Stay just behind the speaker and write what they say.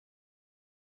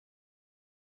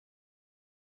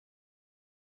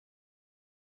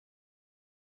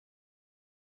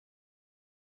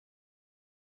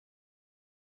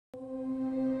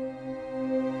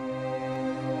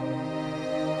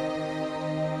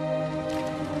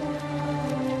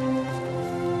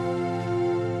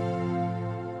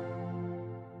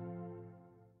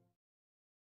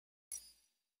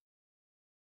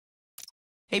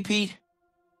Hey, Pete.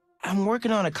 I'm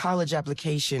working on a college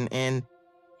application, and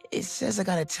it says I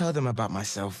gotta tell them about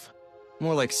myself.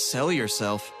 More like sell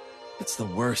yourself. It's the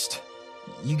worst.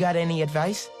 You got any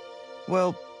advice?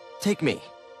 Well, take me.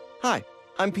 Hi,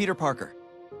 I'm Peter Parker.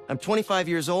 I'm 25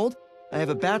 years old, I have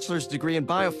a bachelor's degree in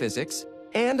biophysics,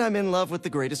 and I'm in love with the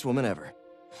greatest woman ever.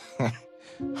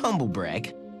 Humble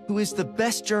brag. Who is the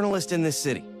best journalist in this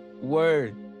city.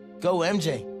 Word. Go,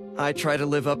 MJ. I try to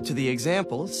live up to the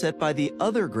example set by the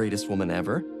other greatest woman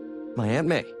ever, my Aunt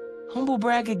May. Humble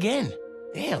brag again.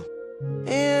 Damn.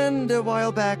 And a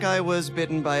while back, I was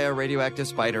bitten by a radioactive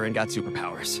spider and got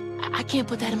superpowers. I can't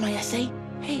put that in my essay.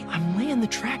 Hey, I'm laying the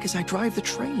track as I drive the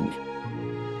train.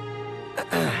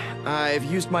 I've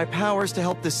used my powers to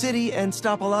help the city and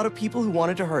stop a lot of people who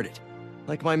wanted to hurt it.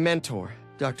 Like my mentor,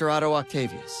 Dr. Otto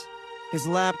Octavius. His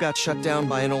lab got shut down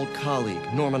by an old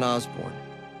colleague, Norman Osborn.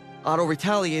 Otto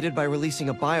retaliated by releasing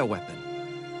a bioweapon.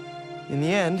 In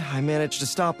the end, I managed to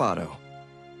stop Otto,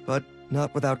 but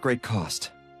not without great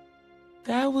cost.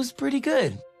 That was pretty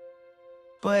good.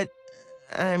 But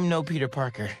I'm no Peter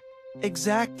Parker.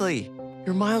 Exactly.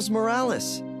 You're Miles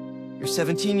Morales. You're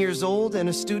 17 years old and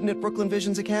a student at Brooklyn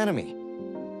Vision's Academy.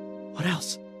 What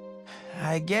else?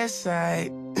 I guess I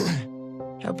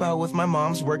help out with my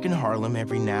mom's work in Harlem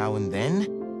every now and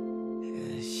then.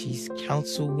 She's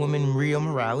Councilwoman Rio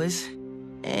Morales.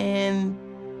 And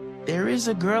there is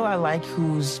a girl I like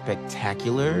who's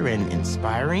spectacular and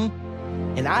inspiring,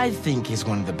 and I think is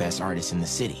one of the best artists in the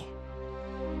city.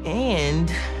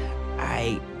 And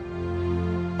I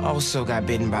also got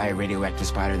bitten by a radioactive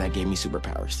spider that gave me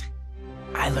superpowers.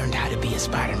 I learned how to be a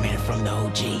Spider-Man from the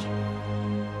OG.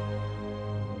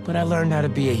 But I learned how to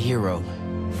be a hero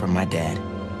from my dad.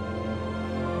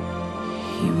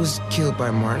 He was killed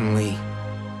by Martin Lee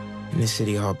in the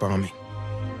City Hall bombing.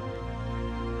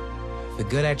 The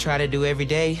good I try to do every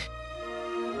day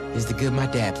is the good my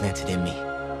dad planted in me.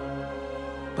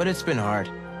 But it's been hard.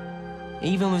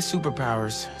 Even with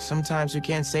superpowers, sometimes we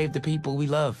can't save the people we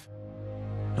love,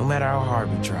 no matter how hard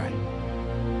we try.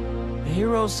 A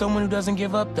hero's someone who doesn't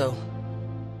give up, though.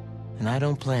 And I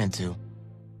don't plan to.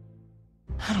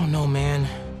 I don't know, man.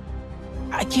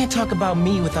 I can't talk about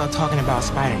me without talking about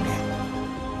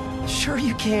Spider-Man. Sure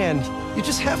you can. You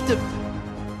just have to...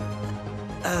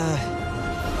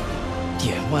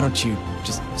 Yeah, why don't you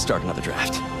just start another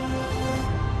draft?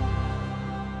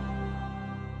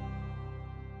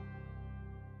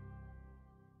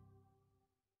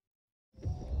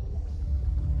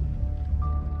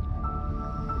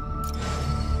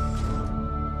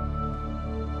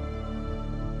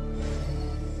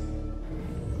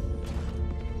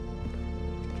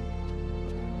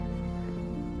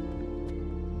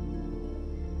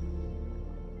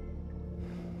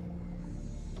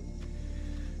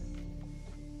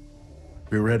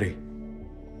 We're ready.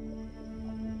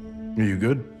 Are you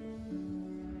good?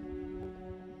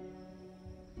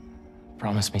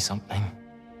 Promise me something.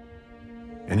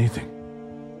 Anything.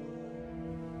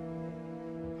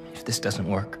 If this doesn't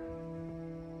work,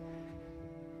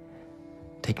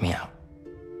 take me out.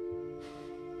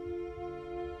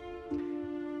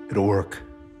 It'll work.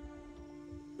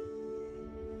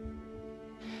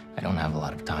 I don't have a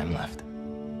lot of time left.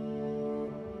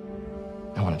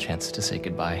 I want a chance to say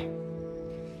goodbye.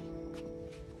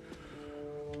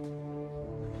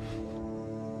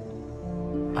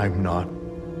 I'm not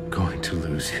going to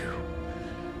lose you.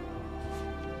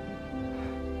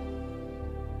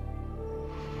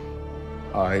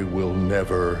 I will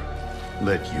never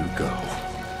let you go.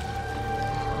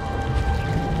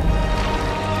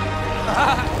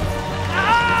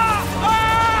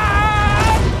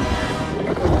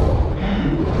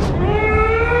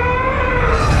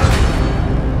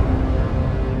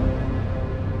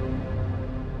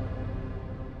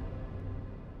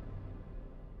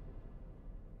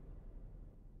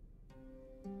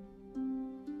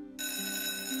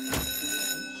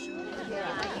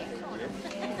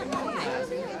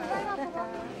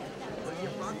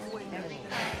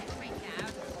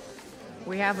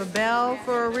 We have a bell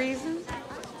for a reason.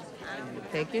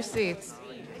 Take your seats.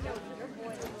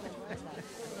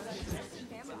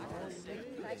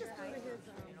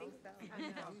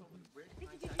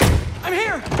 I'm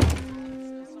here!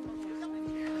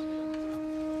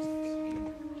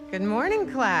 Good morning,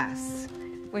 class.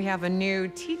 We have a new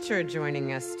teacher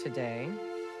joining us today.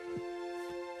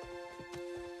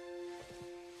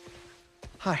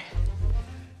 Hi.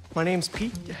 My name's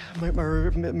Pete,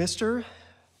 Mr.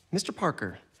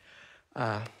 Parker.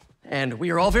 And we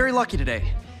are all very lucky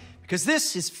today, because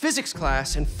this is physics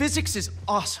class, and physics is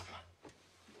awesome.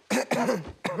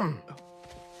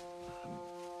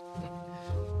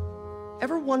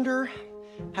 Ever wonder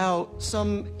how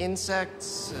some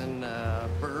insects and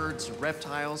birds,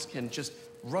 reptiles can just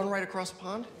run right across a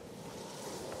pond?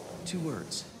 2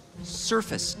 words.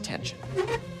 Surface tension.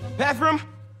 Bathroom?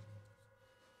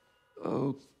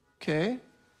 Okay.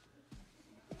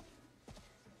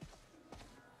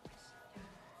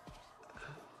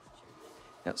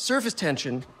 Now, surface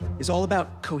tension is all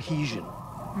about cohesion.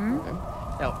 Okay?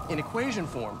 Now, in equation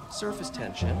form, surface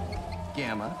tension,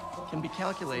 gamma, can be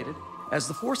calculated as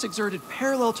the force exerted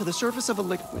parallel to the surface of a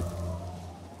liquid,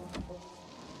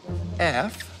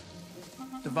 F,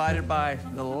 divided by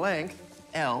the length,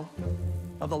 L,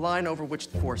 of the line over which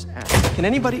the force acts. Can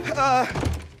anybody...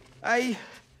 I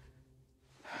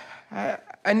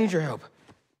need your help.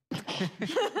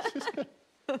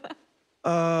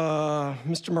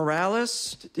 Mr.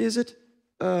 Morales, is it?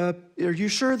 Are you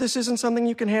sure this isn't something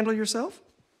you can handle yourself?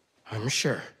 I'm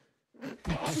sure.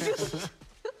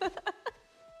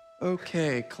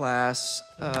 Okay, class.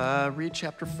 Read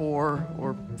chapter 4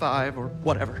 or 5 or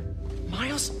whatever.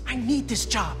 Miles, I need this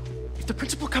job. If the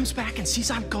principal comes back and sees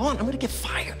I'm gone, I'm gonna get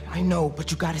fired. I know, but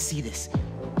you gotta see this.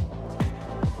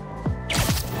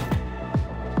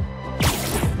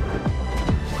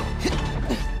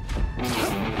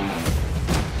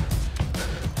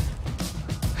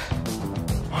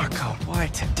 Marco, why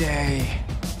today?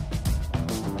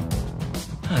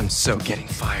 I'm so getting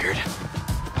fired.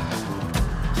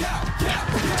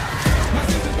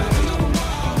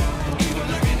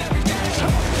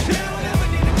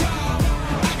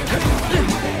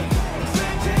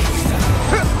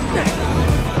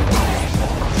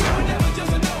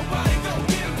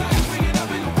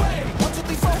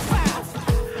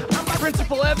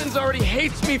 Principal Evans already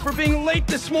hates me for being late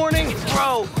this morning.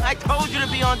 Bro, I told you to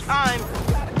be on time.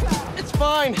 It's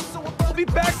fine. I'll be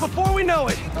back before we know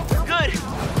it. Good,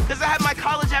 because I had my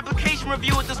college application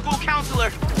review with the school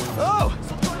counselor. Oh,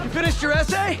 you finished your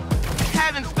essay?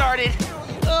 Haven't started.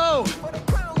 Oh,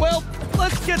 well,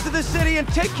 let's get to the city and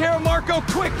take care of Marco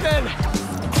quick then.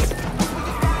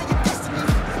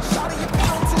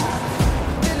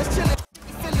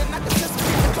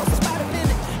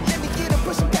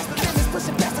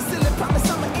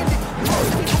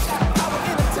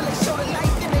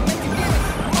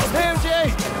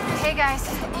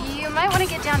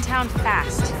 Downtown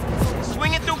fast.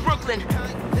 Swing it through Brooklyn.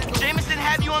 Jameson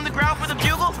have you on the ground for the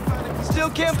bugle? Still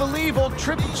can't believe old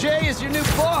Triple J is your new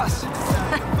boss.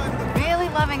 Really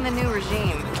loving the new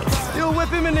regime. You'll whip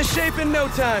him into shape in no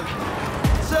time.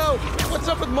 So, what's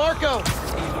up with Marco?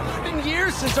 It's been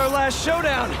years since our last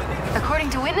showdown. According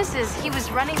to witnesses, he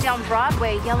was running down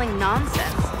Broadway yelling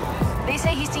nonsense. They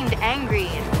say he seemed angry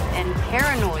and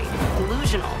paranoid,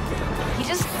 delusional. He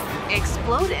just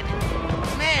exploded.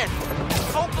 Man,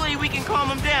 hopefully we can calm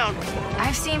him down.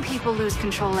 I've seen people lose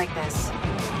control like this.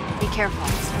 Be careful.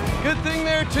 Good thing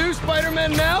there are 2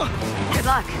 Spider-Men now. Good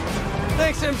luck.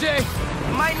 Thanks, MJ.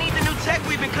 Might need the new tech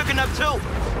we've been cooking up too.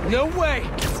 No way.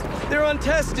 They're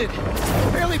untested.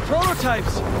 Barely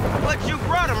prototypes. But you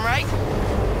brought them, right?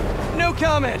 No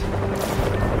comment.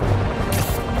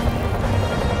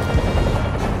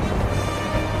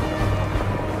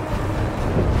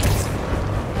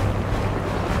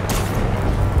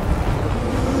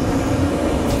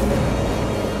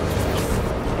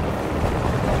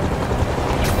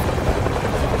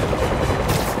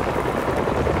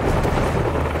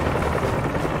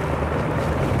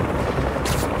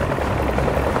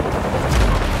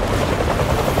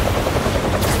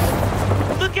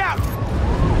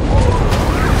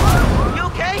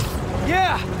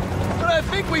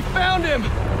 We found him!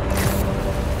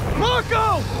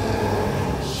 Marco!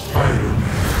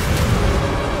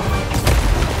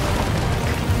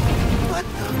 What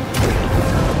the?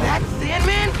 That's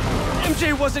Sandman?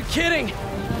 MJ wasn't kidding!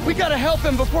 We gotta help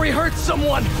him before he hurts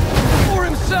someone! Or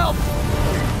himself!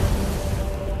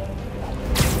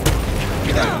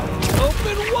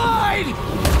 Open wide!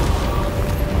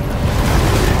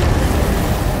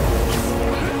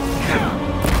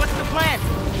 What's the plan?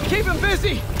 Keep him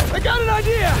busy! I got an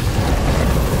idea!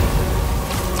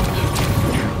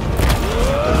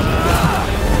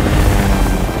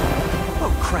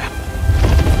 Oh, crap.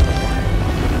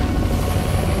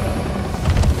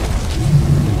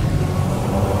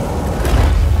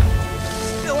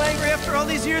 Still angry after all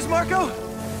these years, Marco?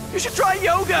 You should try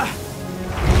yoga!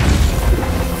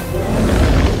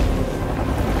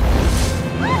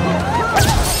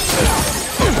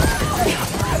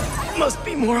 Must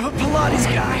be more of a Pilates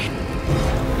guy.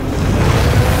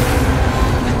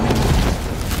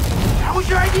 That was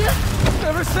your idea?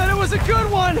 Never said it was a good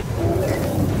one! It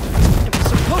was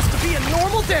supposed to be a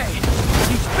normal day.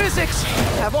 Teach physics,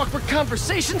 have awkward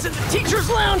conversations in the teacher's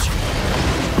lounge.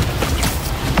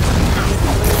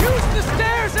 Use the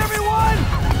stairs, everyone!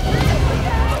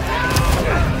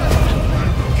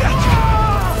 Gotcha!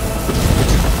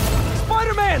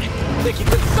 Spider-Man! Think you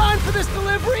can sign for this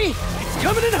delivery? It's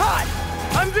coming in hot!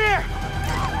 I'm there!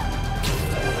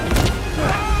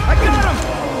 I got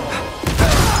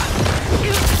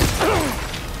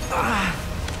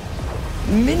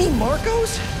him! Mini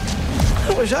Marcos?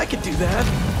 I wish I could do that.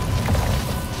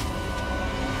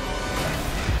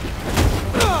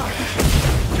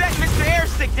 Set Mr.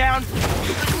 Airstick down!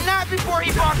 Not before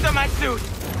he barked on my suit!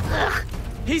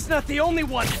 He's not the only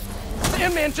one.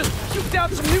 Sandman just puked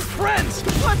out some new friends.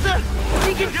 What the?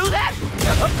 He can do that?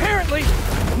 Apparently.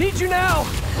 Need you now.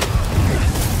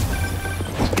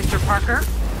 Mr. Parker?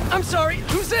 I'm sorry,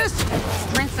 who's this?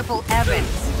 Principal Evans.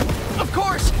 Of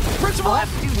course, Principal All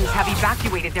students have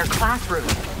evacuated their classroom.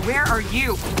 Where are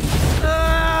you?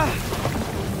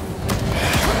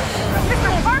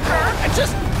 Mr. Parker! I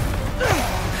just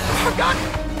forgot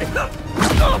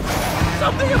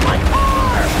something in my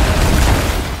car.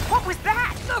 What was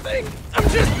that? Nothing. I'm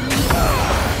just.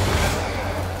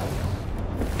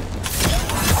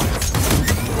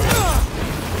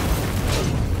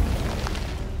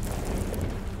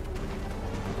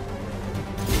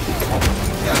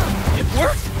 It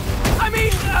worked. I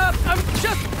mean, I'm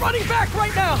just running back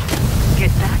right now.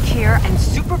 Get back here and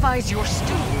supervise your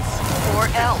students, or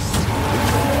else.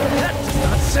 That does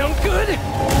not sound good.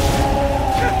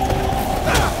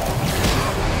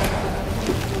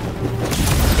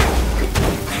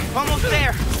 Almost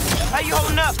there. How you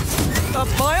holding up?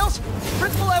 Miles?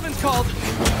 Principal Evans called.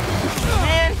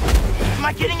 Man, am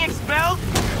I getting expelled?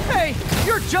 Hey,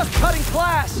 you're just cutting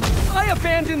class. I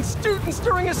abandoned students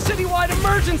during a citywide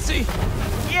emergency.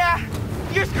 Yeah,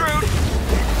 you're screwed.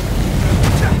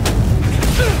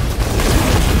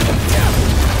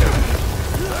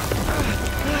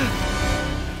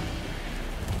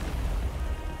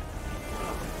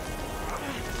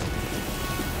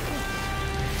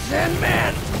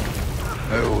 Sandman!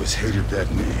 I always hated that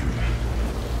name.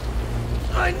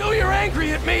 I know you're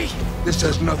angry at me. This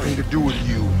has nothing to do with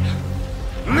you.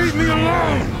 Leave me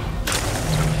alone!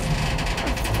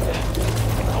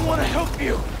 I want to help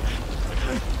you.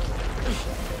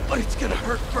 But it's gonna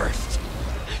hurt first.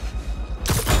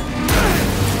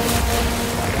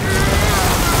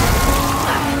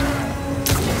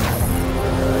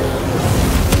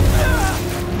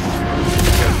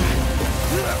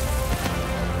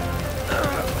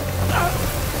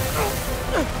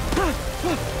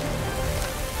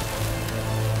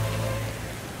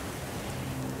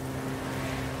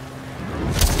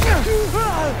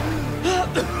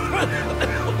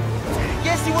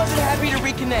 Guess he wasn't happy to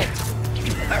reconnect.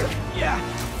 Yeah,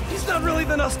 he's not really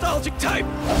the nostalgic type.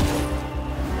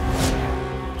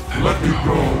 Let me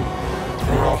go,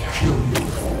 or I'll kill you.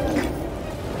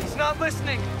 He's not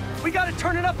listening. We gotta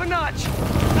turn it up a notch.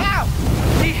 Ow!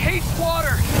 He hates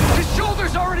water. His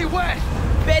shoulder's already wet.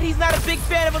 Bet he's not a big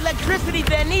fan of electricity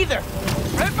then either.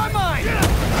 Read my mind.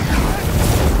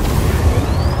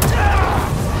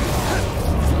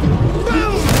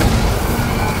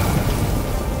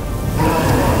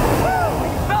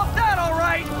 Felt that all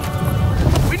right.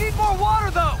 We need more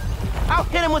water though. I'll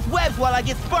hit him with webs while I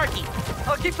get Sparky.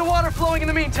 I'll keep the water flowing in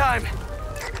the meantime.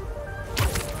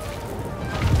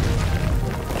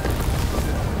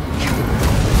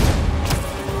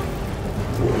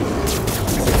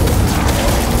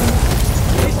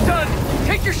 He's done.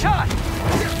 Take your shot.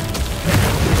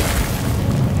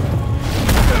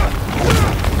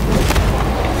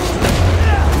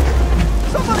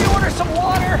 Somebody order some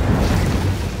water.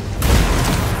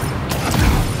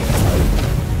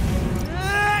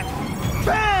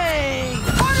 Bang!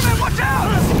 Spider-Man, watch out!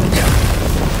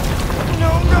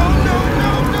 No, no, no,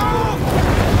 no, no!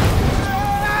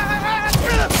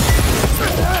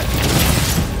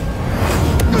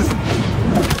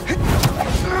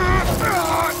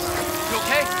 You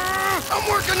okay? I'm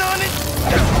working on it!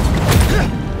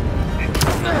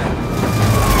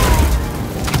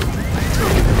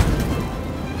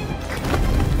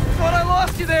 Thought I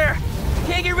lost you there.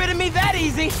 Can't get rid of me that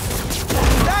easy.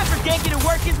 Time for Genki to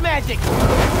work his magic.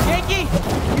 Genki,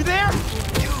 you there?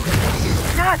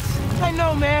 Dude, nuts. I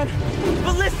know, man.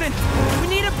 But listen, we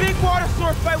need a big water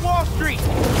source by Wall Street.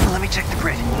 Let me check the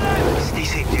grid. Stay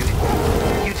safe, dude.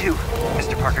 You too,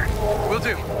 Mr. Parker. Will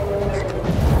do.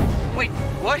 Wait,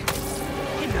 what?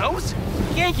 He knows?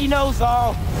 Genki knows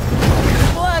all.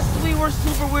 Plus, we were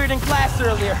super weird in class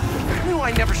earlier. I knew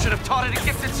I never should have taught at a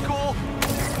gifted school.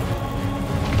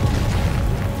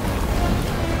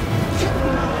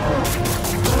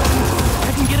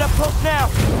 I can get up close now.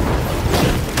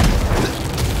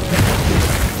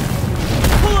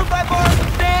 Pull up by bar,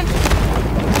 stand.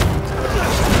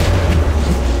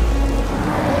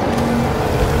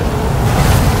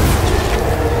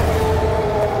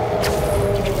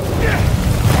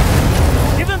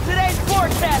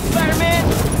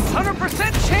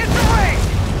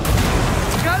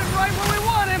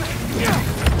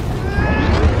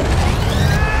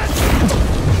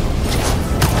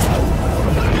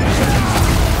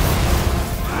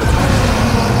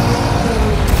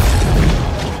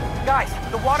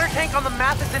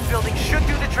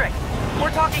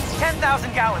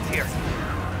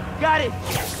 Got it.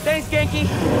 Thanks, Genki.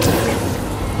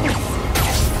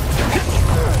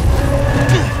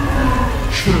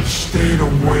 Should have stayed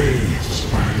away,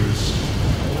 spiders.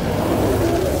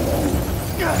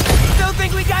 Still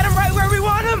think we got him right where we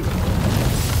want him?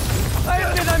 I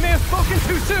admit I may have spoken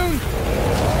too soon.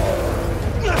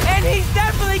 And he's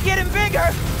definitely getting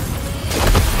bigger.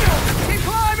 Keep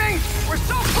climbing! We're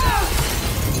so close!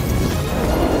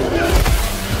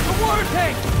 The water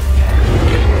tank!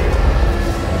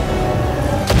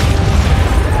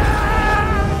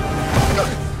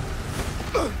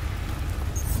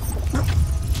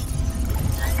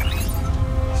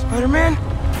 Spider-Man?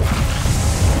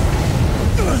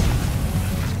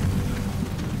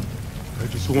 I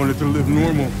just wanted to live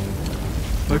normal,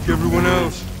 like everyone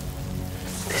else.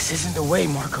 This isn't the way,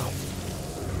 Marco.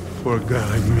 For a guy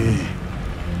like me,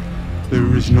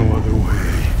 there is no other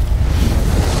way.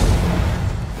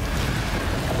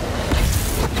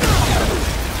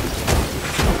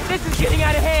 This is getting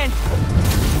out of hand.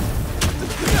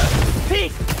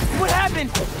 Pete, what happened?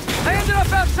 I ended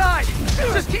up outside!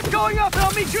 Just keep going up and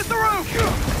I'll meet you at the roof!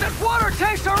 That water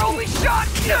tank's our only shot!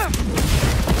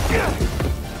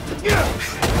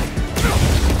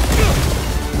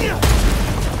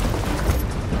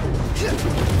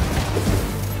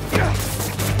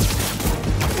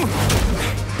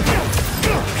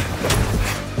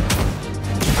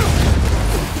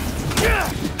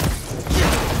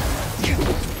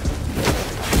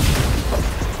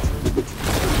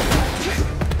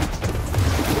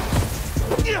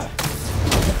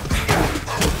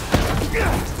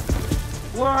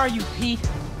 Where are you, Pete?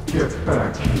 Get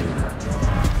back here.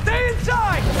 Stay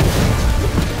inside!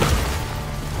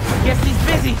 Guess he's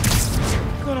busy.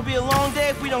 Gonna be a long day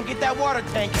if we don't get that water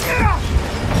tank.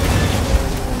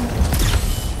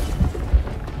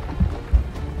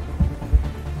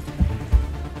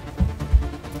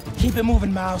 Keep it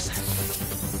moving, Miles.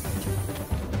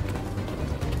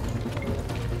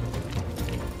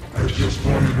 I just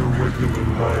wanted a regular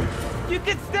life. You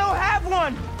could still have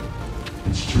one!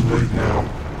 It's too late now.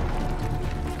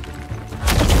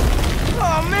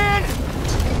 Oh, man!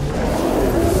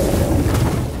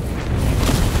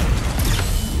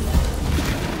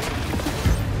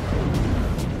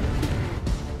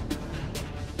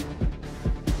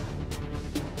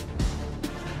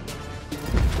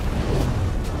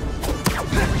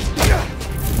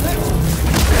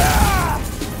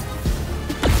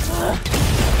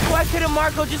 Why couldn't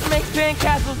Marco just make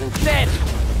sandcastles instead?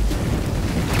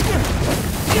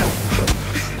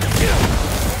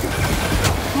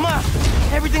 Ma,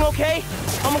 everything okay?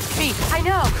 Almost Pete. I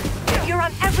know. You're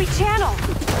on every channel.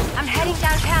 I'm heading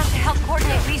downtown to help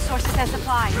coordinate resources and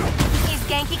supplies. Is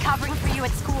Genki covering for you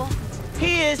at school?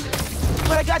 He is.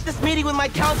 But I got this meeting with my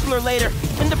counselor later,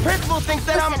 and the principal thinks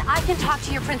that Listen, I can talk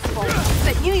to your principal,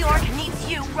 but New York needs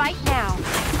you right now.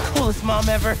 I'm coolest mom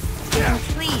ever. And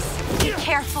please, be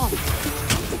careful.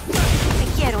 Te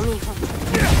quiero, mijo.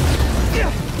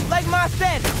 Like Ma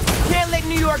said, can't let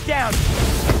New York down.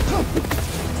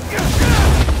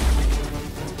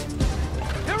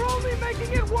 You're only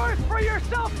making it worse for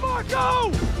yourself,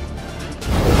 Marco!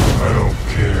 I don't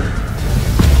care.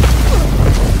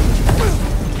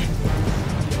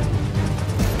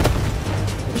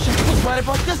 Wish I could write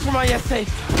about this for my essay.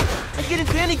 I'd get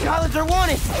into any college I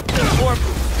wanted. Or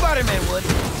Spider-Man would.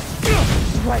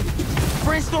 Right.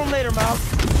 Brainstorm later, Miles.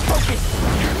 Focus.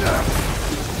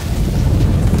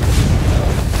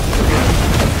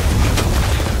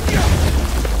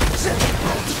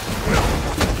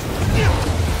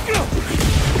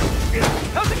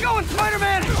 How's it going,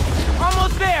 Spider-Man?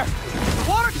 Almost there. The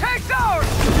water tank's ours!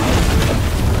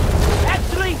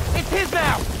 Actually, it's his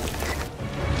now.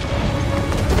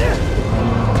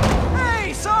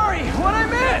 Hey, sorry, what'd I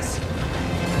miss?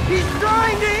 He's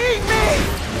trying to eat me.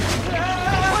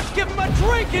 Let's give him a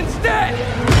drink instead!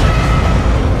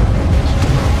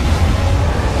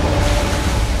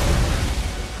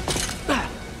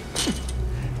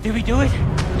 Did we do it?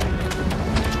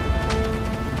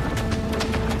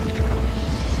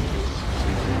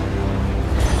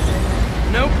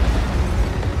 Nope.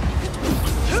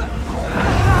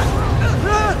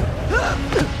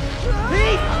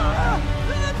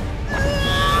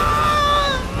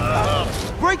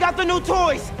 Break out the new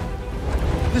toys!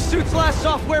 The suit's last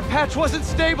software patch wasn't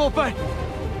stable, but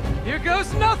here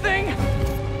goes nothing!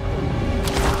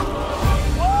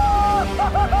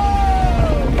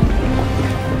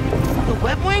 The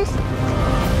web wings?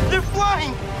 They're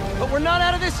flying! But we're not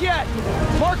out of this yet!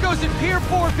 Marco's at Pier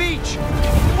 4 Beach!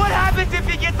 What happens if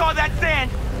he gets all that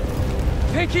sand?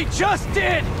 Think he just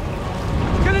did!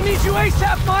 Gonna need you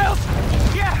ASAP, Miles!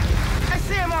 Yeah, I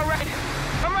see him all right.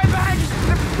 I'm right behind you.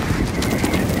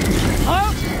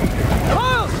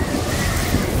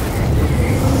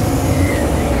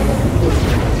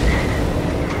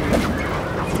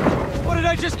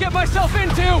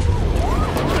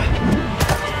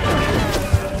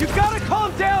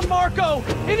 Marco!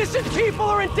 Innocent people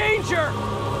are in danger!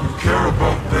 You care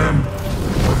about them,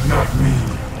 but not me.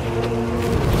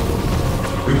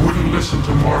 They wouldn't listen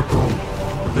to Marco,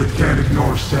 but they can't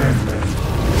ignore Sandman.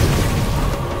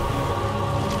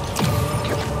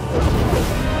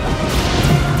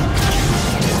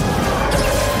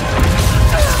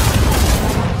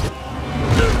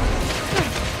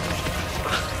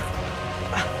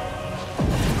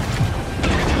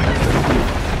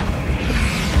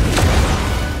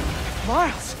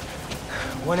 Miles!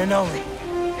 One and only.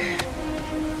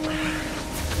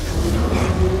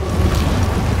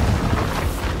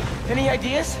 Any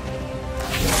ideas?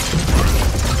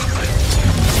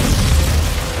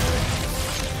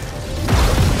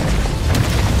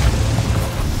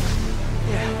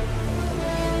 Yeah.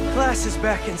 Class is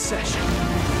back in session.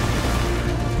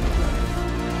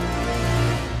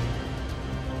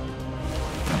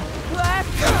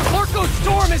 Marco's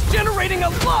storm is generating a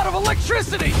lot of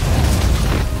electricity!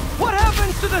 What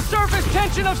happens to the surface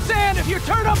tension of sand if you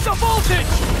turn up the voltage?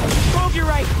 Prove you're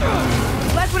right.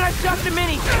 Like when I shot the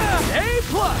mini. A+.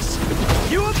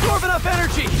 You absorb enough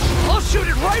energy. I'll shoot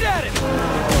it right at him.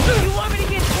 You want me to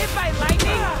get hit by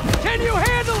lightning? Can you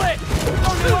handle it?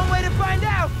 Only one way to find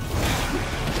out.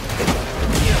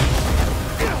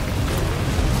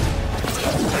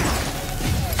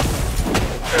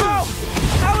 Oh!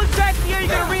 How exactly are you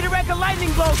gonna redirect a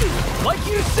lightning bolt? Like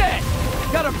you said,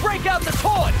 gotta break out the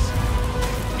toys.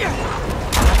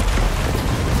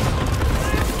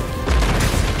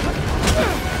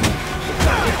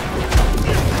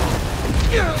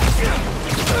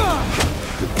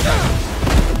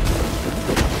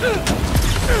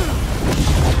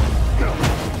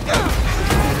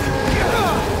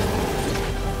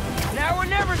 Now or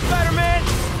never, Spider-Man!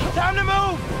 Time to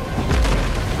move!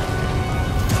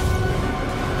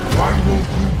 Why won't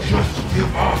you just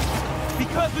give up?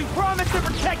 Because we promised to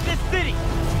protect this city!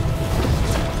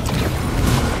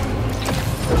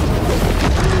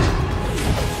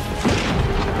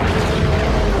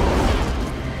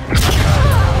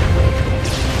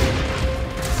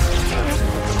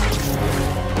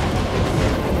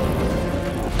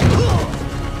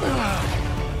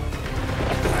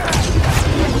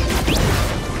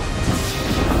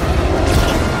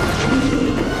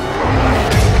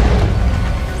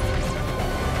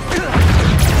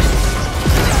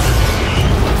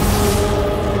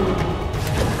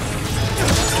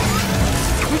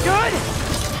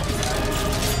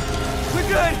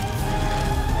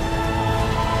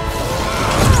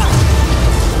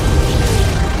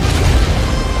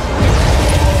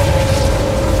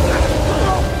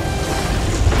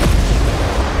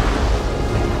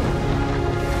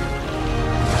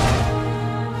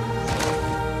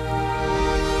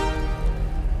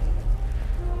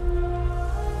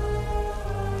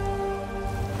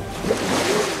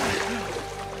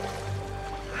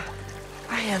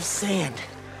 Sand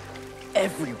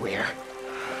everywhere.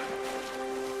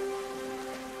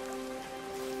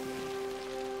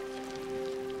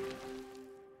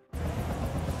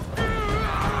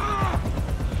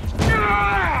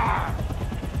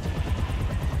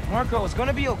 Marco, it's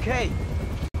gonna be okay.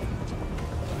 I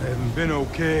haven't been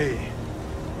okay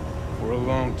for a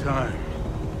long time.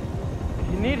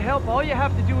 If you need help, all you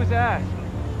have to do is ask.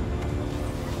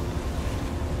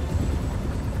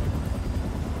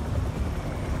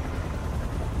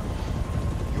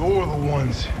 You're the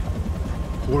ones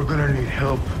who are gonna need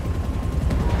help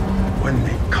when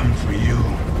they come for you.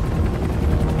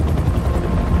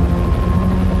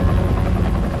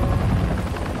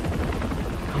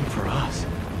 Come for us.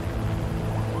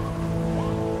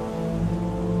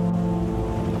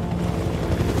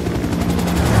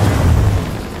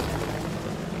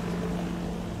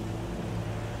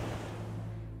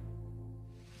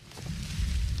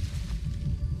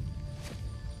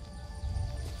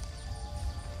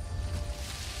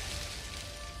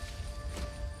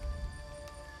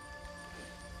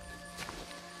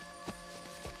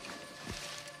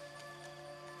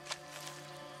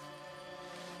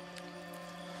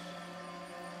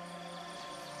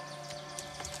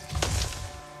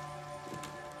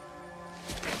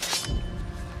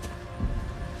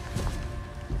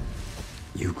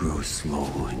 You grow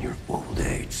slow in your old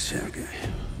age, Sergei.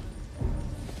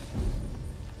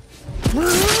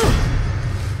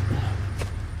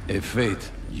 A fate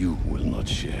you will not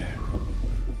share.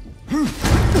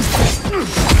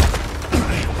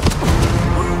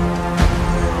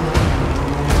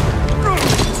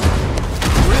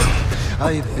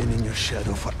 I've been in your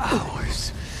shadow for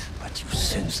hours, but you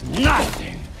sense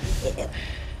nothing.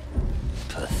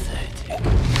 Pathetic.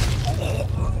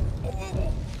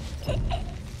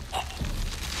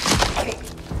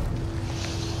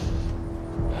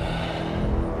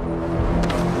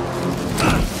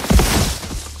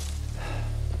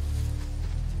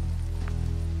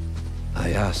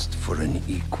 for an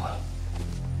equal.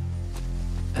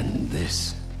 And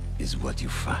this is what you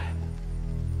find.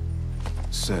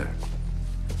 Sir,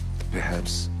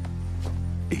 perhaps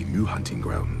a new hunting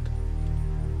ground.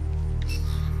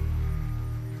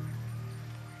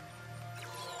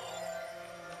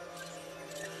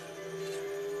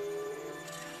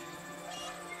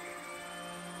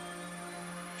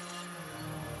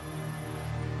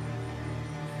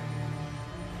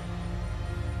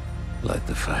 Light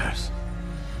the fires.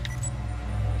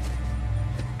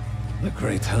 The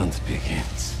great hunt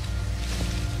begins.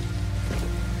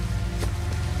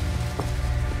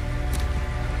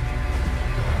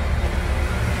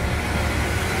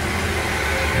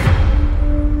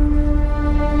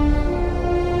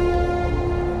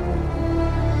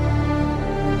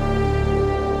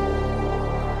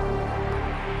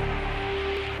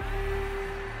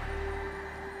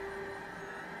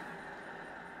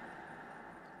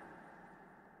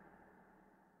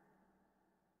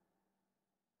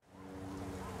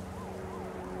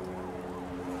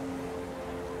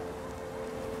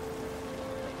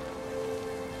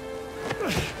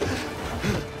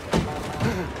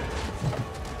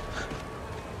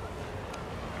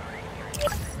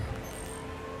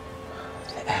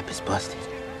 The app is busted.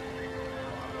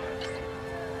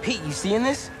 Pete, you seeing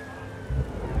this?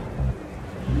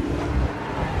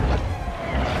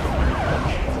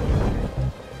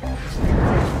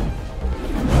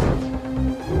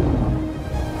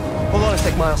 Hold on a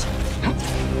sec, Miles.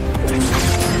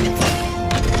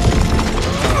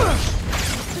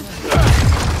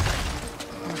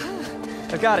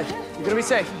 I got it. You're gonna be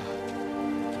safe.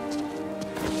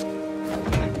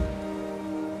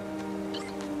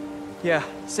 Yeah,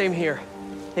 same here.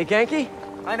 Hey, Genki?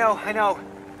 I know.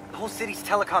 The whole city's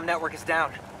telecom network is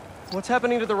down. What's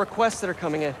happening to the requests that are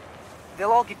coming in?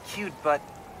 They'll all get queued, but...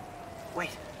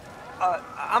 Wait.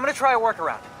 I'm gonna try a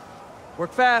workaround.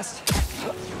 Work fast.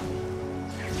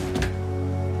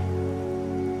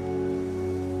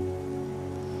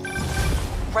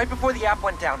 Right before the app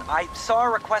went down, I saw a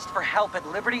request for help at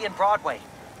Liberty and Broadway.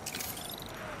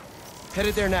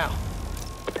 Headed there now.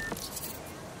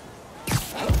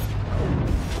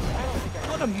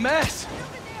 What a mess!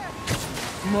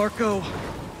 Marco,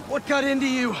 what got into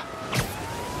you?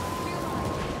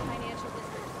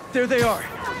 There they are.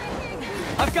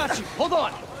 I've got you. Hold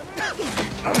on.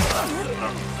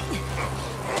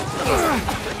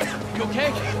 You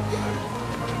okay?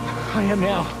 I am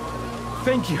now.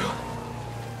 Thank you.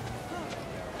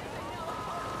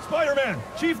 Spider-Man,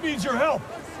 Chief needs your help.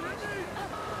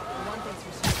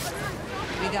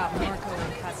 We got Marco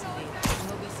in custody.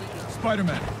 We'll be seeking...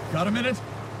 Spider-Man, got a minute?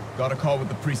 Got a call with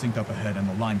the precinct up ahead and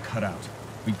the line cut out.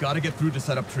 We gotta get through to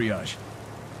set up triage.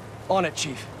 On it,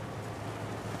 Chief.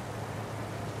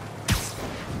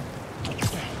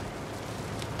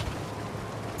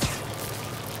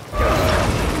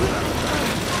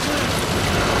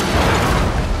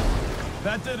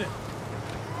 That did it.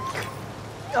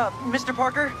 Mr.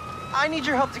 Parker, I need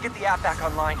your help to get the app back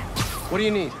online. What do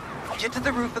you need? Get to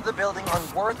the roof of the building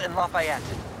on Worth and Lafayette.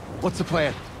 What's the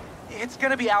plan? It's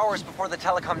gonna be hours before the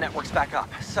telecom network's back up,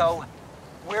 so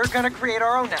we're gonna create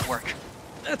our own network.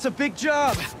 That's a big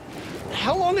job.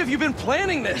 How long have you been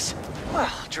planning this? Well,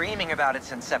 dreaming about it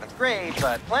since 7th grade,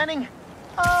 but planning?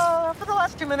 For the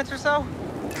last 2 minutes or so.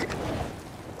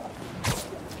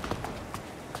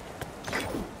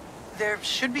 There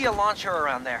should be a launcher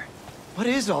around there. What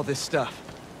is all this stuff?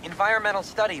 Environmental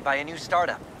study by a new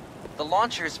startup. The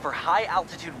launcher's for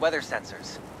high-altitude weather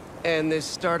sensors. And this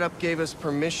startup gave us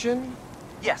permission?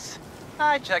 Yes.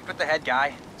 I checked with the head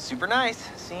guy. Super nice.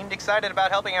 Seemed excited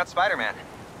about helping out Spider-Man.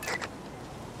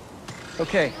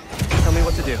 Okay, tell me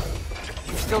what to do.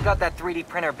 You've still got that 3D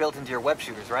printer built into your web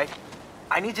shooters, right?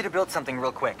 I need you to build something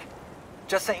real quick.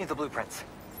 Just sent you the blueprints.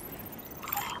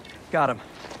 Got him.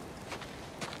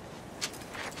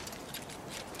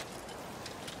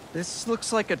 This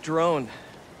looks like a drone.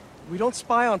 We don't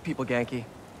spy on people, Genki.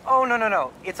 Oh,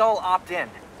 no. It's all opt-in.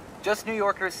 Just New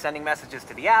Yorkers sending messages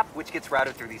to the app, which gets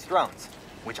routed through these drones.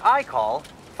 Which I call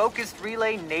Focused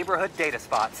Relay Neighborhood Data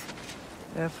Spots.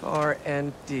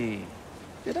 FRND.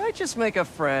 Did I just make a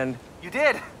friend? You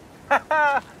did!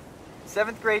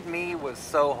 7th grade me was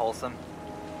so wholesome.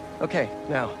 Okay,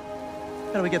 now,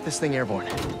 how do we get this thing airborne?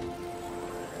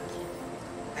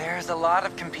 There's a lot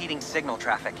of competing signal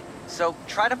traffic, so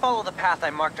try to follow the path I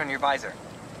marked on your visor.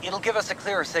 It'll give us a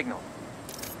clearer signal.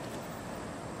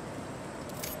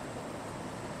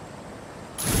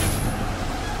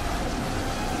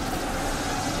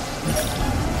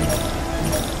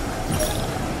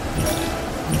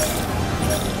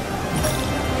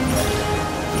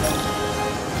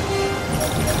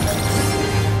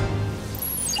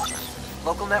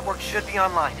 should be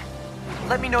online.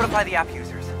 Let me notify the app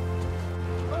users.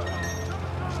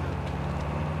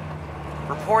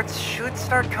 Reports should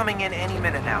start coming in any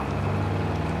minute now.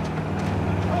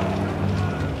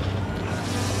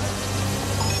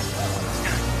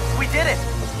 We did it!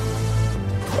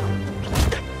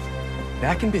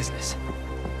 Back in business.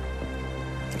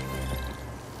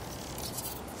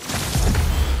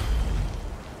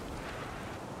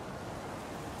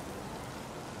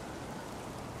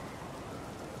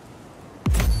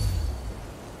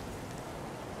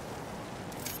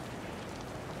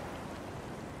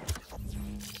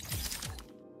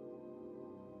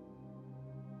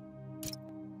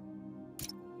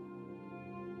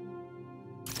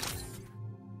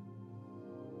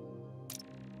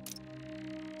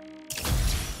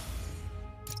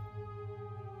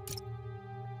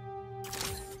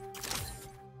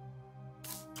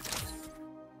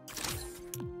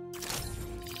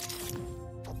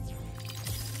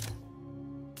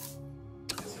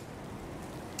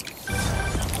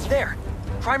 There!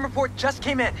 Crime report just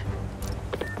came in.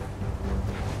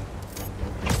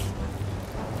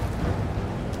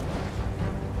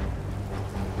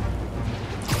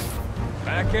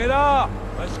 Back it up!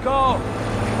 Let's go!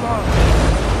 Come on.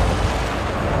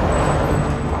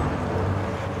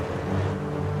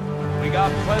 We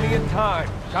got plenty of time.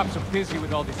 Cops are busy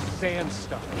with all this sand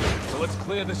stuff. So let's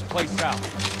clear this place out.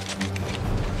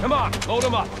 Come on, load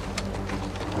them up.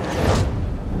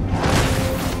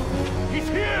 He's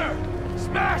here!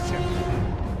 Smash him!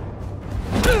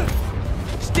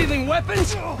 Stealing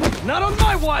weapons? Not on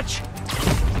my watch!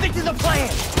 Stick to the plan!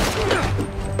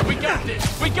 We got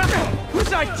this! We got this!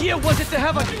 Whose idea was it to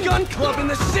have a gun club in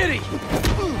the city?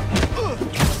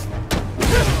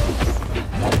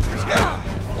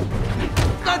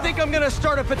 I think I'm gonna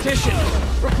start a petition.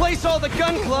 Replace all the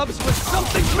gun clubs with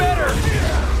something better!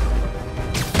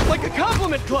 Like a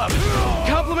compliment club!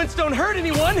 Compliments don't hurt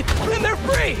anyone, and they're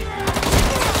free!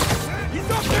 He's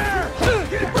up there!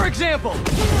 For example,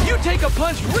 you take a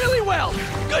punch really well!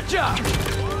 Good job!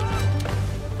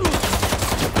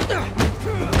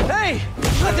 Hey!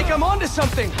 I think I'm onto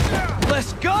something!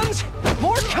 Less guns,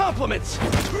 more compliments!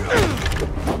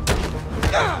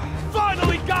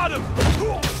 Finally got him!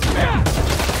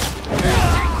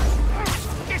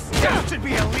 This stuff should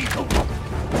be illegal!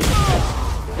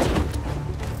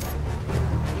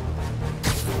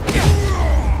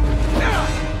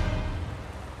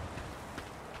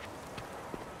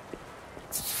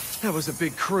 That was a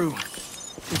big crew,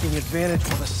 taking advantage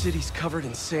while the city's covered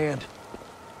in sand.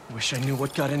 Wish I knew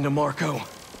what got into Marco.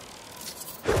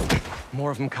 More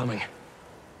of them coming.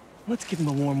 Let's give them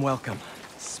a warm welcome,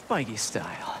 Spidey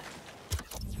style.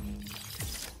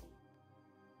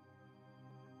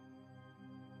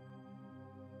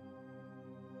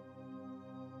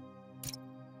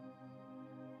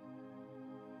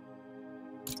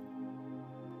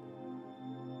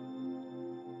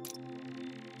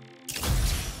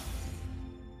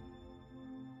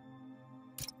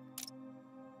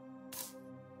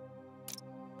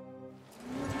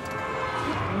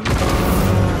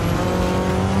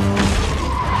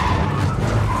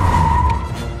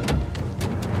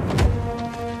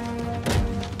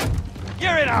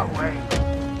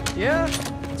 Yeah,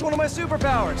 it's one of my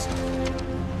superpowers.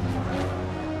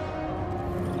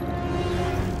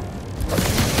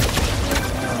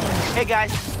 Hey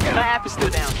guys, my app is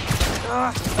still down.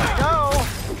 No!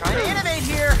 Trying to innovate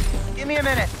here. Give me a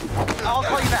minute. I'll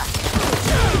call you back.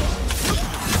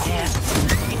 Yeah,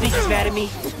 you think he's mad at me?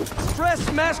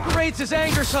 Stress masquerades as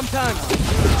anger sometimes.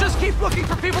 Just keep looking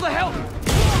for people to help.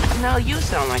 No, you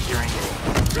sound like you're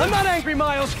angry. I'm not angry,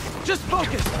 Miles. Just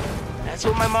focus. That's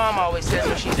what my mom always says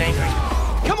when she's angry.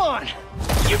 Come on!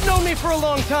 You've known me for a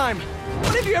long time.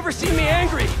 When have you ever seen me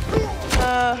angry?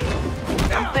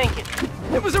 I'm thinking.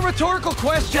 It was a rhetorical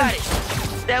question. Got it.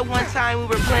 That one time we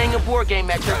were playing a board game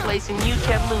at your place and you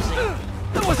kept losing.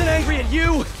 I wasn't angry at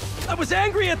you. I was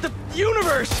angry at the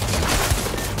universe.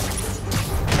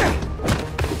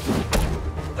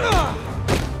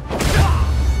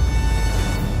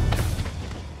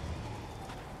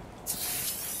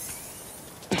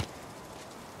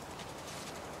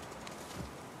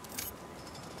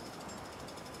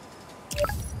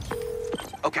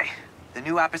 Okay, the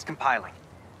new app is compiling.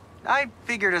 I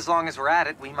figured as long as we're at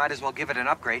it, we might as well give it an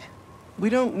upgrade. We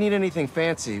don't need anything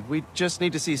fancy. We just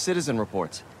need to see citizen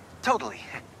reports. Totally.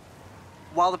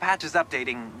 While the patch is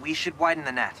updating, we should widen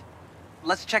the net.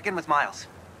 Let's check in with Miles.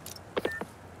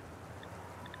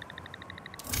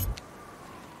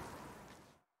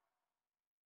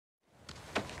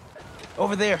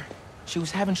 Over there. She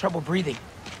was having trouble breathing.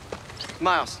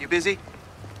 Miles, you busy?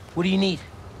 What do you need?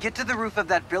 Get to the roof of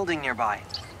that building nearby.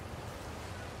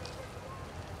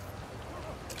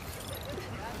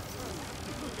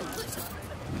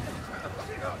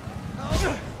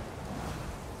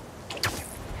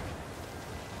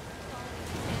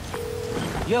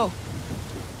 Yo,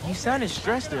 you sounded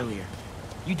stressed earlier.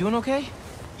 You doing okay?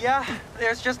 Yeah,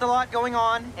 there's just a lot going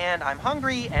on, and I'm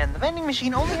hungry, and the vending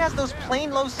machine only has those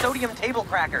plain low-sodium table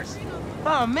crackers.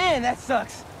 Oh man, that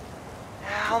sucks.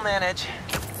 I'll manage.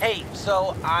 Hey,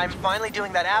 so I'm finally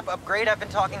doing that app upgrade I've been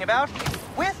talking about,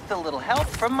 with a little help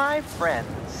from my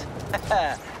friends.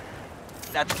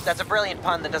 That's a brilliant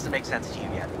pun that doesn't make sense to you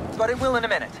yet, but it will in a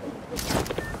minute.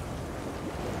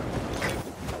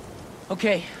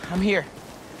 Okay, I'm here.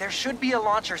 There should be a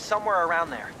launcher somewhere around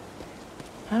there.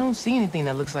 I don't see anything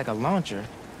that looks like a launcher.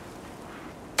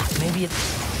 Maybe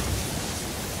it's...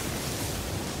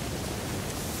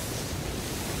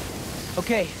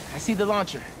 Okay, I see the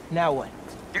launcher. Now what?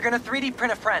 You're gonna 3D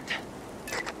print a friend.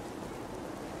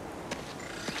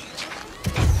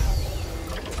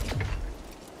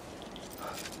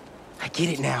 I get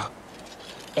it now.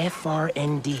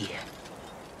 FRND.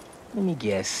 Let me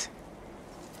guess.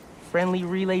 Friendly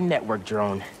Relay Network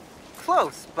drone.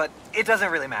 Close, but it doesn't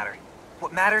really matter.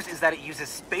 What matters is that it uses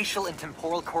spatial and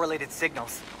temporal correlated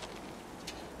signals.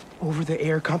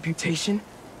 Over-the-air computation?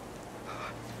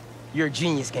 You're a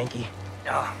genius, Genki.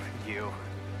 Oh, you.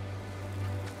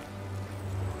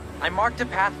 I marked a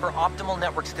path for optimal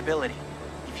network stability.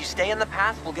 If you stay in the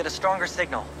path, we'll get a stronger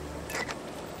signal.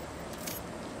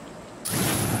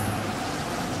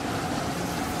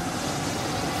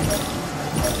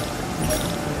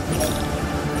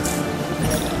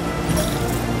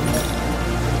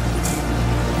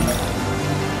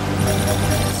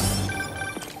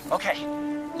 Okay,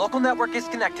 local network is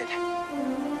connected.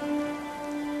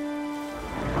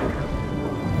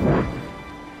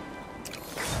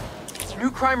 New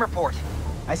crime report.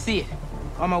 I see it.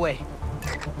 On my way.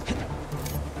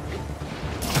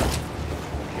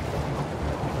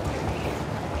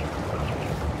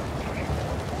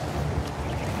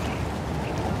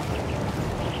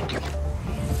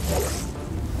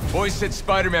 Boys said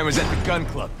Spider-Man was at the gun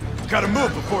club. Gotta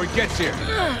move before he gets here.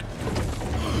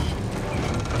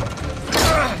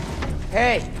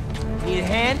 Hey, need a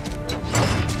hand?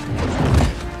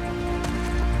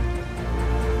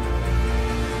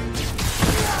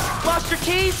 Lost your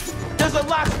keys? There's a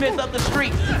locksmith up the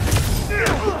street.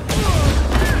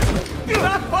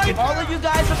 Stop fighting! All of you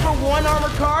guys are for one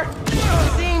armored car?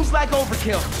 Seems like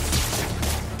overkill.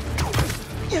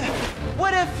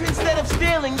 What if, instead of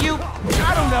stealing, you,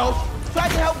 I don't know, tried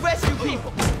to help rescue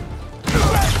people?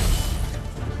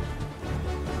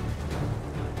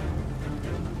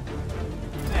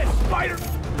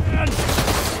 Spider-Man!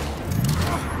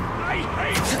 I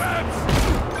hate webs!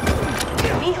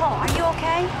 Mijo, are you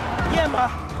okay? Yeah, Ma.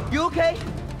 You okay?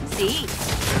 See,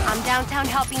 I'm downtown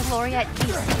helping Gloria at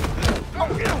peace. Oh,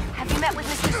 have you met with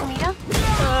Mr. Sumida?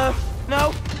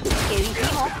 No. Que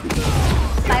dijimos.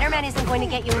 Spider-Man isn't going to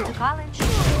get you into college.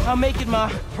 I'll make it, Ma.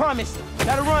 Promise.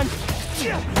 Gotta run.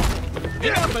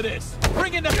 Enough of this!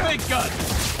 Bring in the big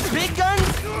guns! Big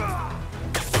guns?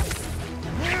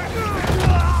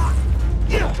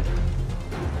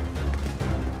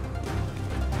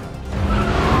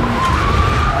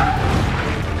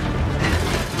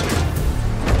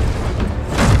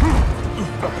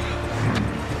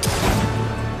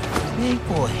 Big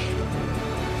boy.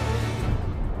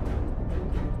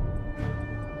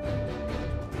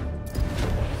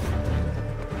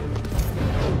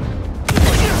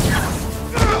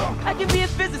 I can be in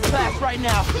physics class right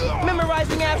now,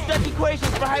 memorizing abstract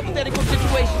equations for hypothetical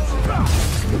situations.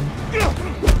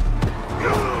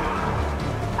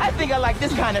 I think I like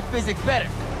this kind of physics better.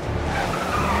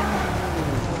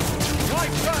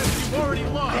 Lifetime you've already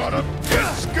lost! Gotta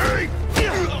escape!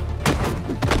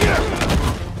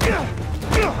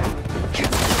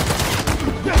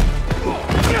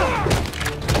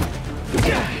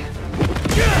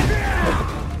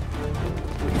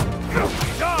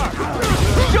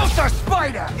 Just a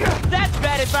spider! That's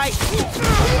bad advice!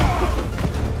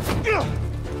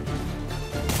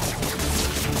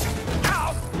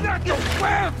 Ow! Not the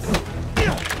webs!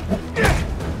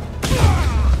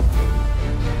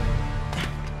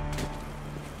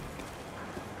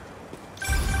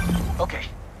 Okay,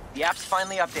 the app's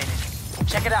finally updated.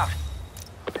 Check it out.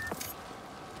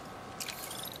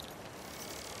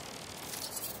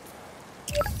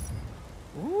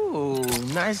 Ooh,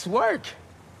 nice work.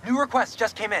 New request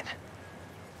just came in.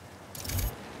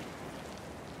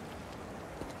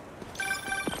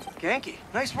 Genki,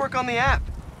 nice work on the app.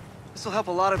 This will help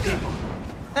a lot of people.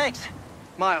 Thanks.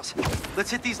 Miles, let's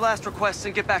hit these last requests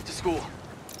and get back to school.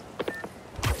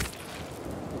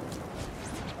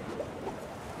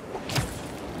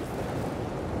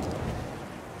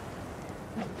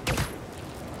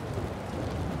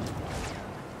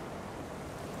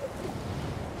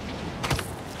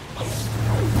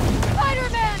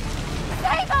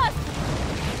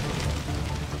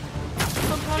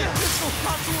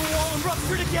 sewer wall and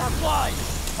ruptured a gas line!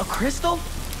 A crystal?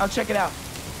 I'll check it out.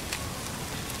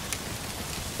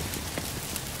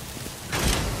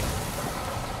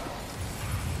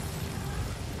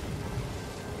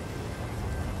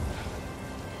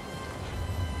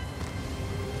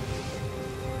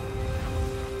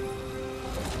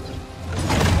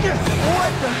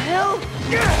 What the hell?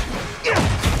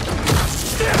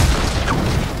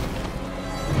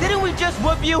 Didn't we just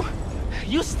whoop you?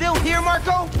 You still here,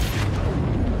 Marco?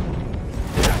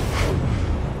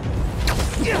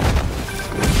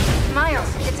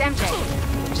 Miles, it's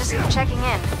MJ. Just checking in.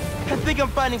 I think I'm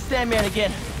finding Sandman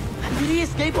again. Did he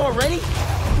escape already?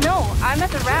 No, I'm at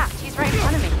the raft. He's right in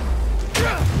front of me.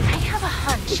 I have a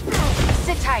hunch.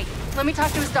 Sit tight. Let me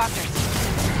talk to his doctors.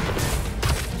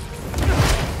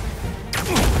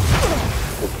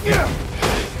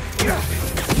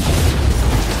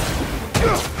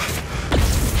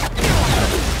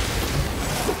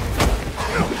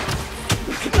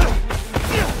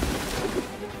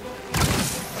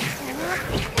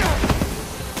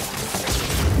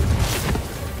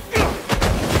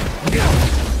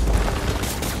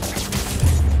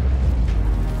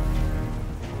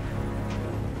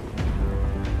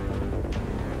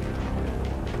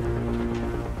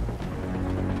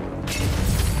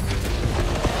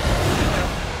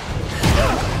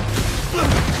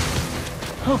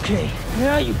 Okay,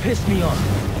 now you pissed me off.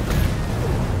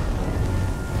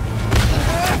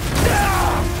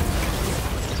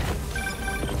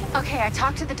 Okay, I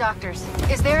talked to the doctors.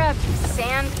 Is there a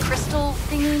sand crystal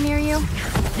thingy near you?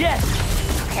 Yes!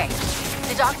 Okay.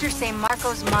 The doctors say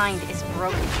Marco's mind is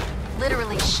broken.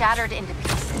 Literally shattered into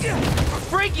pieces.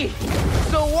 Freaky!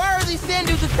 So why are these sand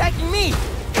dudes attacking me?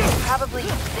 Probably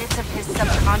bits of his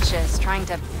subconscious trying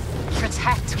to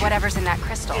protect whatever's in that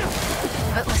crystal.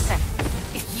 But listen,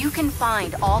 if you can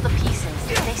find all the pieces,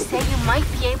 they say you might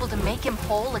be able to make him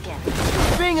whole again.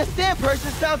 Being a sand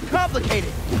person sounds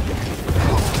complicated.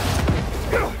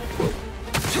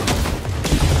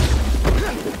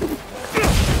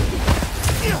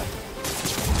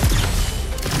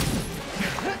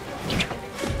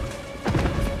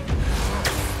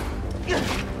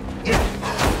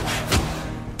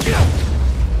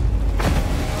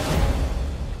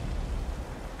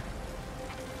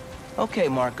 Okay,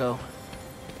 Marco.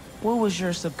 What was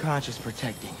your subconscious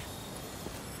protecting?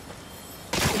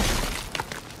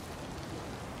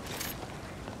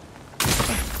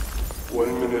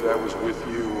 One minute I was with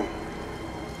you,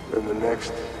 and the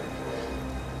next,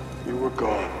 you were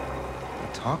gone.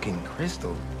 A talking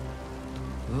crystal?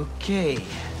 Okay.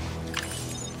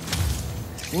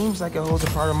 Seems like it holds a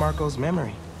part of Marco's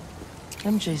memory.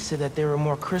 MJ said that there were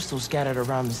more crystals scattered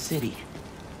around the city.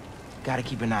 Gotta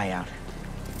keep an eye out.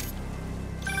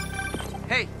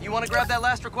 Hey, you want to grab that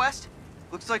last request?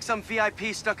 Looks like some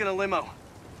VIP stuck in a limo.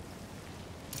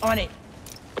 On it.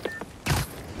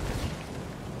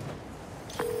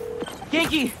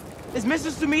 Genki, is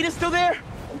Mr. Sumida still there?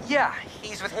 Yeah,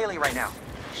 he's with Haley right now.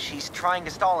 She's trying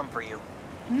to stall him for you.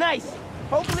 Nice.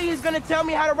 Hopefully he's gonna tell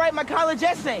me how to write my college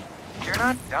essay. You're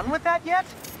not done with that yet?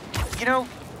 You know,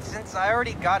 since I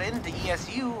already got into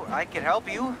ESU, I could help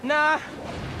you. Nah,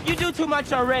 you do too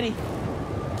much already.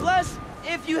 Plus,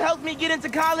 if you helped me get into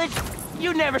college,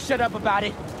 you never shut up about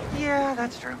it. Yeah,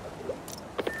 that's true.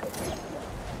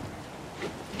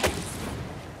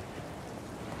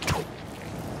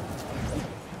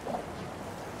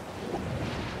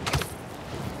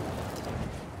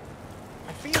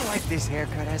 I feel like this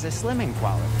haircut has a slimming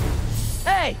quality.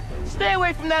 Hey, stay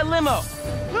away from that limo.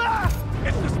 Ah!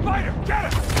 It's the spider!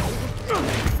 Get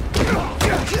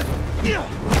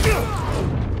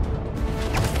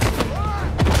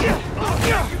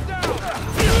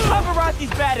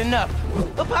Paparazzi's bad enough.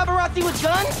 But paparazzi with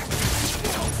guns?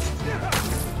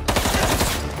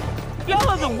 Y'all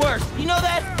are the worst, you know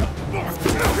that?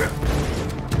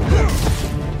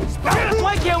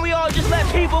 Why can't we all just let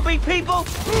people be people?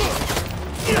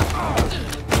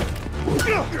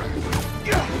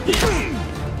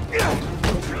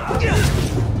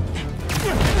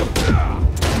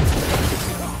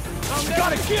 I've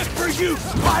got a gift for you,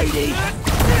 Spidey!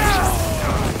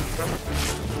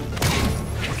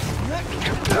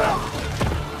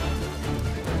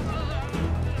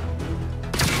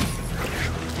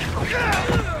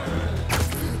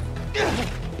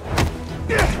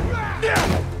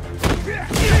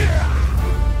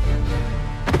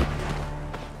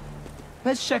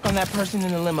 Let's check on that person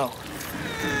in the limo.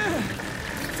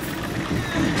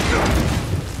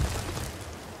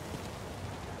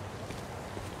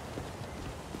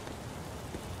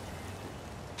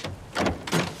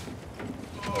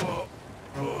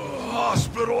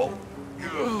 Hospital.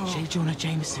 J. Jonah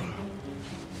Jameson.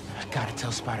 Gotta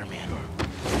tell Spider-Man.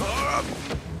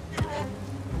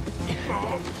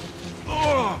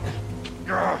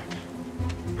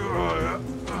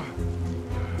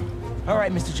 All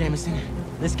right, Mr. Jameson.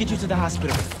 Let's get you to the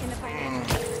hospital.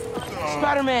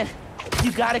 Spider-Man,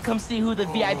 you gotta come see who the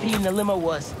VIP in the limo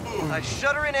was. I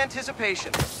shudder in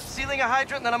anticipation. Sealing a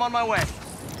hydrant, and then I'm on my way.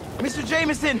 Mr.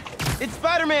 Jameson, it's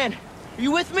Spider-Man. Are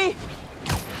you with me?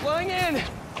 Flying in!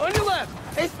 On your left!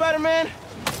 Hey, Spider-Man.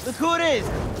 Look who it is.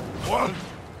 What?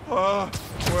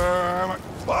 Where am I?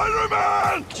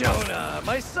 Spider-Man! Jonah,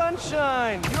 my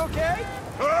sunshine! You okay?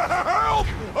 Help!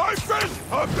 I've been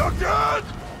abducted!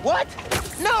 What?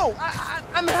 No!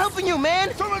 I'm helping you,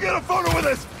 man! Someone get a photo of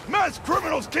this! Mass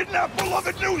criminals kidnap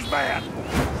beloved newsman!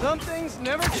 Some things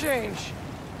never change.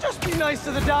 Just be nice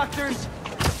to the doctors.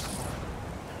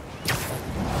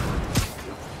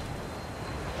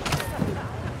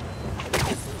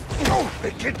 Oh,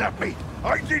 they kidnapped me!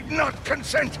 I did not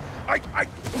consent!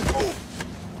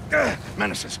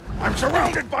 Menaces. I'm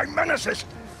surrounded by menaces!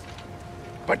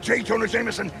 But J. Jonah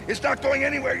Jameson is not going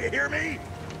anywhere, you hear me?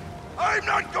 I'm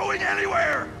not going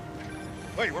anywhere!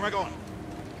 Wait, where am I going?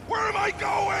 Where am I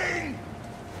going?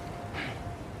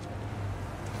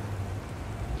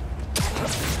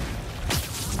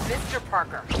 Mr.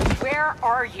 Parker, where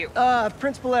are you?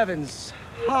 Principal Evans.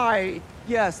 Hi.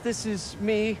 Yes, this is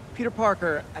me, Peter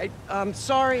Parker. I'm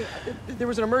sorry. There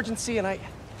was an emergency, and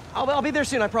I'll be there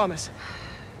soon, I promise.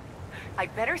 I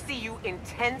better see you in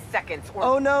 10 seconds, or...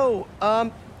 Oh, no.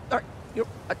 All right, you're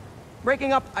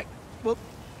breaking up. Well,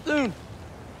 soon.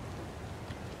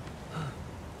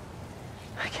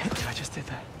 I can't believe I just did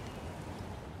that.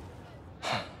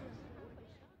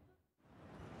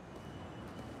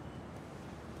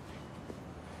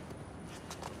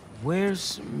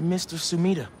 Where's Mr.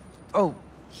 Sumida? Oh,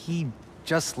 he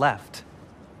just left.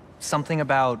 Something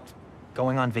about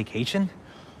going on vacation?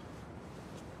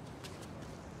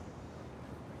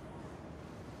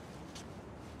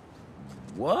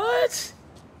 What?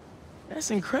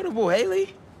 That's incredible,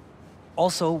 Haley.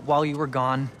 Also, while you were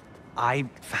gone, I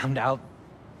found out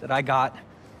that I got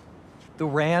the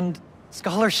Rand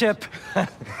scholarship. Are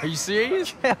you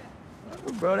serious? Yeah.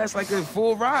 Bro, that's like a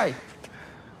full ride.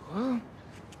 Well,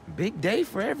 big day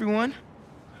for everyone.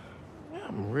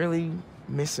 I'm really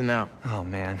missing out. Oh,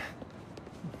 man.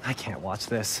 I can't watch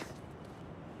this.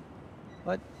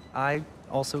 But I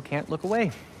also can't look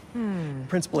away.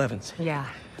 Principal Evans. Yeah.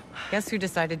 Guess who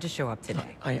decided to show up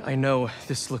today? I know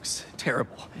this looks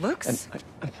terrible. Looks?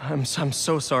 And I'm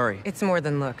so sorry. It's more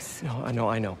than looks. No,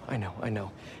 I know. And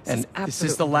this is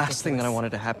absolutely the last thing that I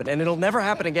wanted to happen, and it'll never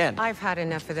happen again. I've had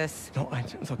enough of this. No,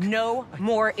 look. No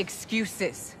more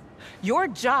excuses. Your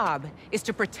job is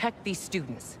to protect these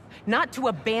students, not to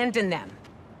abandon them.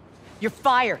 You're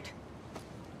fired.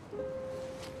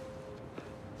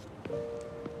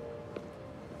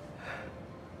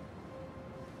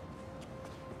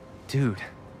 Dude.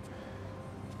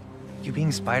 You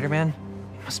being Spider-Man,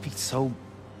 it must be so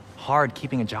hard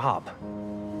keeping a job.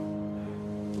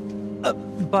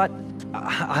 But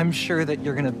I'm sure that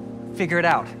you're gonna figure it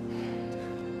out.